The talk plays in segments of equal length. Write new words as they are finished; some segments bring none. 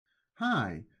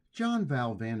Hi, John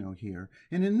Valvano here,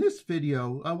 and in this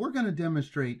video we're going to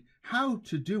demonstrate how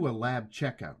to do a lab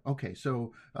checkout. Okay,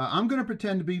 so I'm going to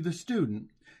pretend to be the student,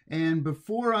 and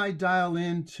before I dial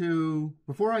into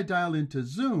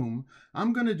Zoom,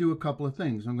 I'm going to do a couple of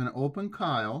things. I'm going to open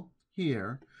Kyle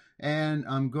here, and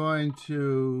I'm going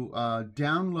to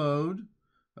download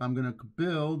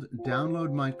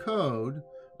my code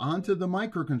onto the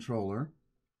microcontroller.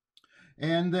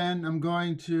 And then I'm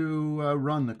going to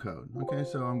run the code. Okay,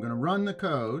 so I'm going to run the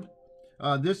code.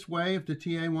 This way, if the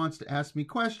TA wants to ask me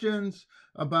questions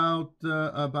about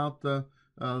the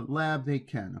lab, they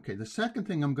can. Okay, the second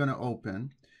thing I'm going to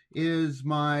open is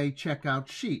my checkout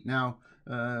sheet. Now,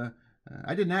 I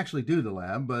didn't actually do the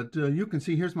lab, but you can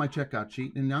see here's my checkout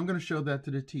sheet, and I'm going to show that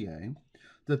to the TA.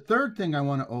 The third thing I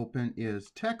want to open is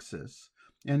Texas,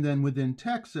 and then within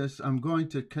Texas, I'm going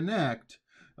to connect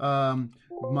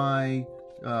my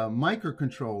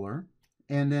microcontroller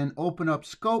and then open up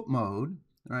scope mode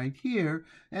right here.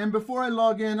 And before I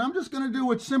log in, I'm just going to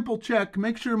do a simple check,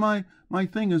 make sure my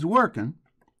thing is working.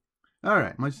 All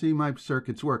right, I see my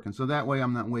circuit's working, so that way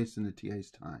I'm not wasting the TA's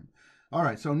time. All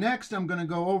right, so next I'm going to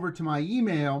go over to my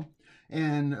email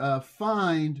and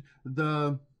find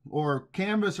or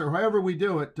Canvas or however we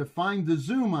do it, to find the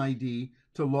Zoom ID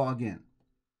to log in.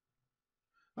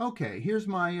 Okay, here's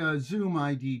my Zoom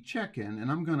ID check-in,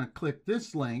 and I'm going to click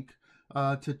this link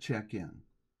to check in.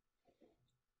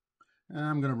 And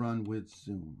I'm going to run with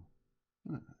Zoom.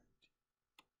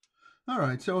 All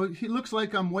right, so it looks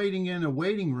like I'm waiting in a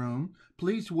waiting room.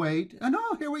 Please wait. And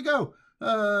oh, here we go.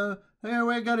 Here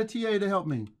I got a TA to help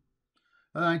me.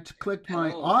 I clicked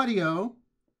my audio.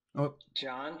 Oh,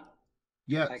 John?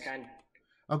 yes. I can't.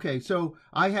 Okay, so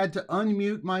I had to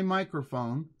unmute my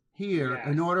microphone here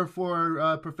in order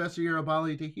for Professor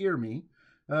Yarabali to hear me.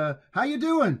 How you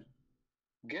doing?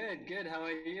 Good. How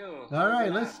are you? All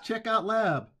right, let's check out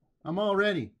lab. I'm all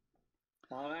ready.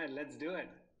 All right, let's do it.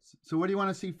 So what do you want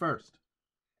to see first?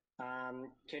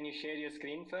 Can you share your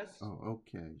screen first? Oh,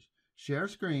 okay. Share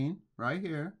screen right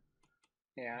here.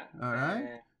 Yeah. All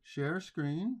right. Share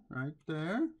screen right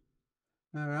there.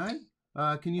 All right.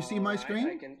 Can you see my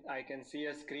screen? I can see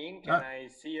your screen. Can I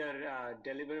see your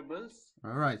deliverables?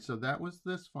 All right, so that was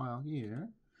this file here.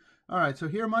 All right, so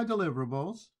here are my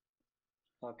deliverables.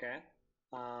 Okay.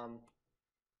 All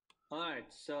right,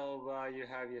 so you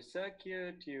have your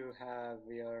circuit, you have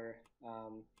your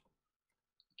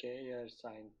your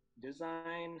sign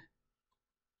design.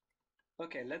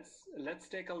 Okay, let's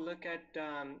take a look at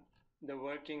the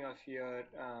working of your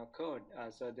code.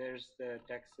 So there's the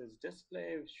Texas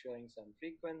display showing some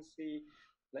frequency,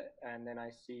 and then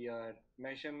I see your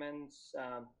measurements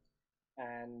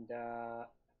and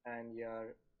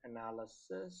your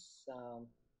analysis.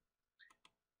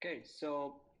 Okay,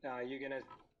 so you're gonna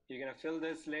fill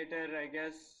this later, I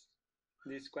guess.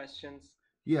 These questions.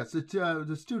 Yes,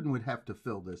 the student would have to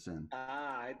fill this in.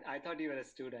 I thought you were a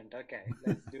student. Okay,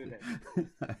 let's do this.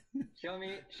 Show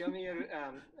me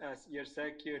your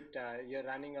circuit, your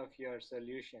running of your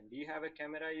solution. Do you have a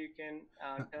camera you can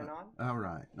turn on? All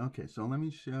right. Okay, so let me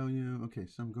show you. Okay,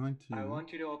 so I'm going to. I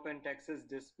want you to open Texas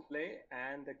display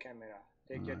and the camera.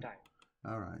 Take your time.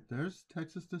 All right, there's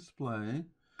Texas display.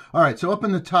 All right, so up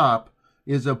in the top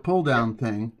is a pull down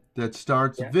thing that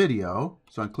starts video.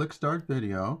 So I click start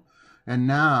video. And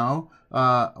now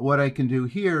what I can do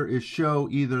here is show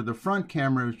either the front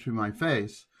camera, which is my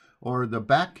face, or the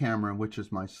back camera, which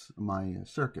is my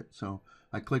circuit. So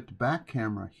I clicked back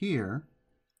camera here,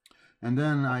 and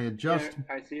then I adjust. Here,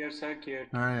 I see your circuit.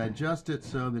 All right, I adjust it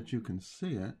so that you can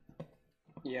see it.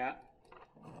 Yeah.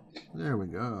 There we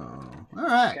go. All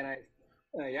right. Can I?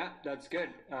 Yeah, that's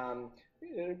good. I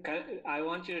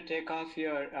want you to take off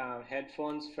your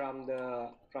headphones from the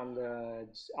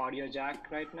audio jack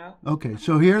right now. Okay,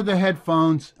 so here are the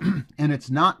headphones, and it's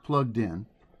not plugged in.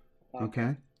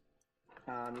 Okay.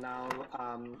 Now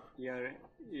your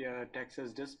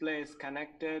Texas display is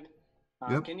connected.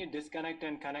 Can you disconnect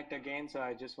and connect again? So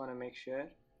I just want to make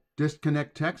sure.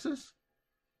 Disconnect Texas?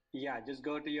 Yeah, just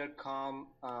go to your COM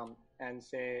and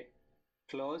say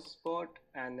close port,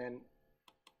 and then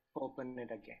open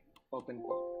it again. Open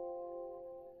port.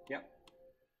 Yep.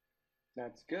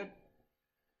 That's good.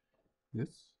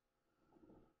 Yes.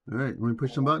 All right. Want me to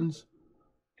push some buttons?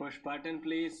 Push button,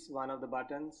 please. One of the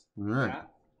buttons. All right. Yeah.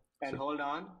 And hold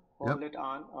on. Hold it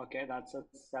on. Okay, that's at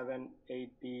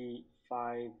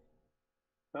 785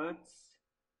 hertz.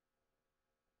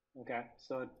 Okay,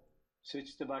 so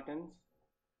switch the buttons.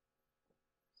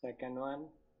 Second one,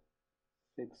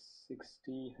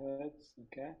 660 hertz.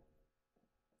 Okay.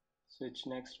 Switch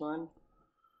next one.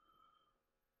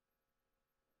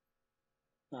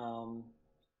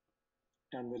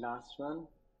 and the last one.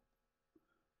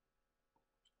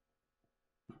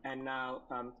 And now,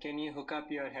 can you hook up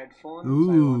your headphones? I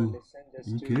want to Ooh, listen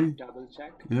just to okay. double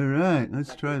check All right, let's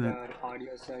that try that. your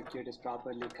audio circuit is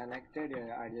properly connected,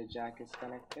 your audio jack is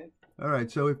connected. All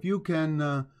right, so if you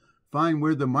can find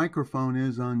where the microphone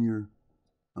is on your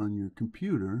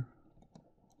computer,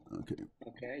 okay.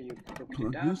 Okay, you hooked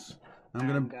Plug it up. this. I'm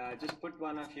gonna. Just put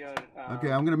one of your.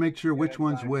 Okay, I'm gonna make sure which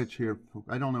one's earbuds. which here.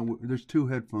 I don't know. There's two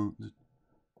headphones.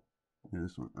 Yeah,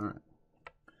 this one. All right.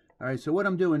 All right. So what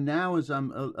I'm doing now is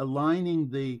I'm aligning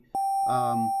the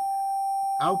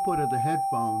output of the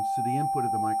headphones to the input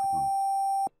of the microphone.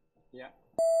 Yeah.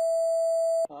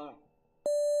 Oh,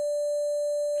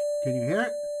 Can you hear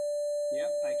it?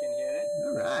 yep, I can hear it.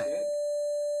 All right. Good.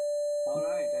 All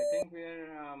right, I think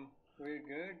we're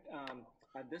good.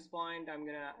 At this point, I'm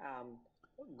gonna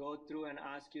go through and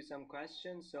ask you some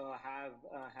questions. So have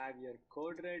your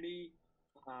code ready,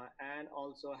 and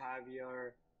also have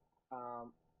your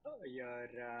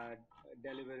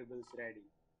deliverables ready.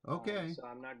 Okay. So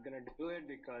I'm not gonna do it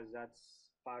because that's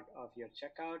part of your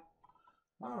checkout.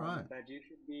 All right. But you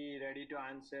should be ready to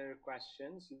answer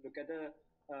questions. Look at the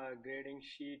grading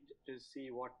sheet to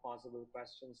see what possible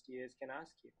questions TAs can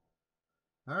ask you.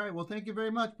 All right. Well, thank you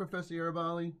very much, Professor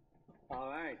Yarabali. All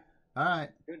right. All right.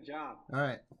 Good job. All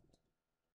right.